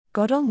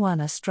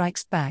Godongwana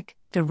strikes back,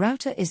 De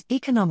Ruiter is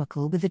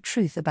economical with the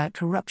truth about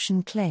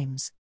corruption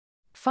claims.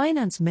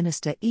 Finance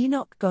Minister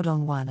Enoch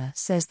Godongwana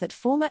says that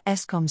former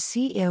Eskom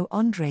CEO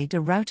Andre De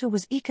Ruiter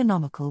was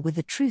economical with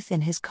the truth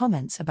in his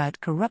comments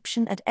about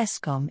corruption at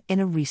Eskom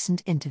in a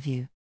recent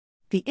interview.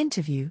 The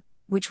interview,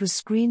 which was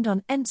screened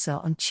on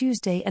ENSA on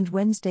Tuesday and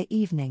Wednesday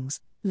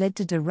evenings, led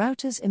to De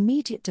Ruiter's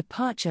immediate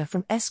departure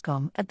from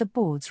Eskom at the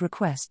board's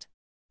request.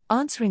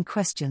 Answering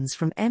questions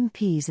from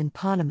MPs in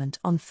Parliament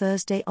on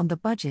Thursday on the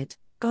budget,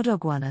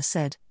 Godongwana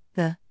said,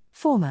 the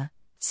former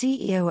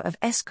CEO of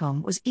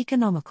Eskom was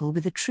economical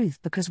with the truth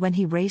because when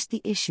he raised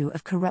the issue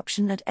of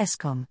corruption at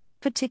Eskom,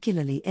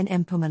 particularly in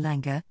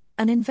Mpumalanga,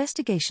 an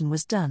investigation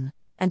was done,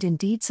 and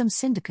indeed some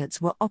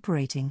syndicates were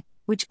operating,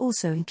 which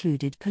also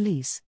included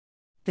police.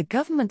 The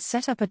government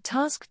set up a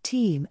task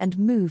team and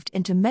moved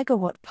into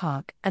Megawatt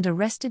Park and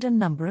arrested a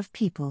number of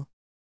people.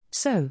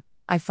 So,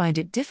 I find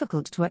it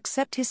difficult to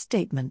accept his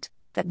statement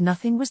that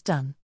nothing was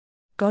done.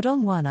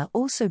 Godongwana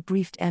also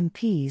briefed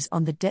MPs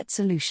on the debt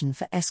solution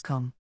for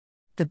Eskom.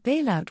 The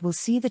bailout will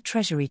see the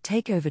Treasury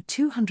take over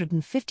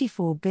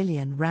R254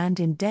 billion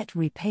in debt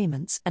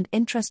repayments and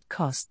interest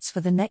costs for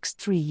the next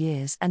 3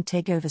 years and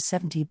take over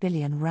R70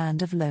 billion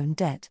of loan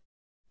debt.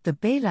 The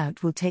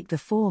bailout will take the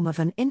form of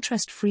an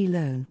interest-free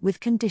loan with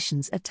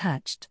conditions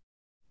attached.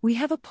 We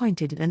have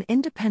appointed an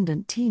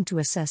independent team to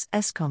assess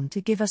Eskom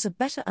to give us a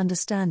better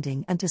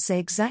understanding and to say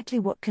exactly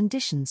what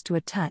conditions to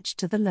attach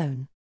to the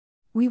loan.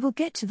 We will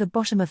get to the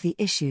bottom of the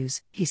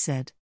issues, he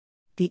said.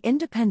 The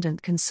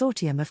independent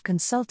consortium of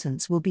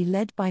consultants will be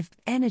led by VW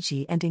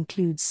Energy and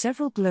includes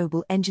several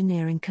global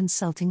engineering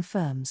consulting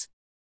firms.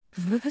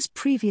 VW has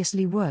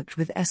previously worked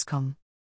with Eskom.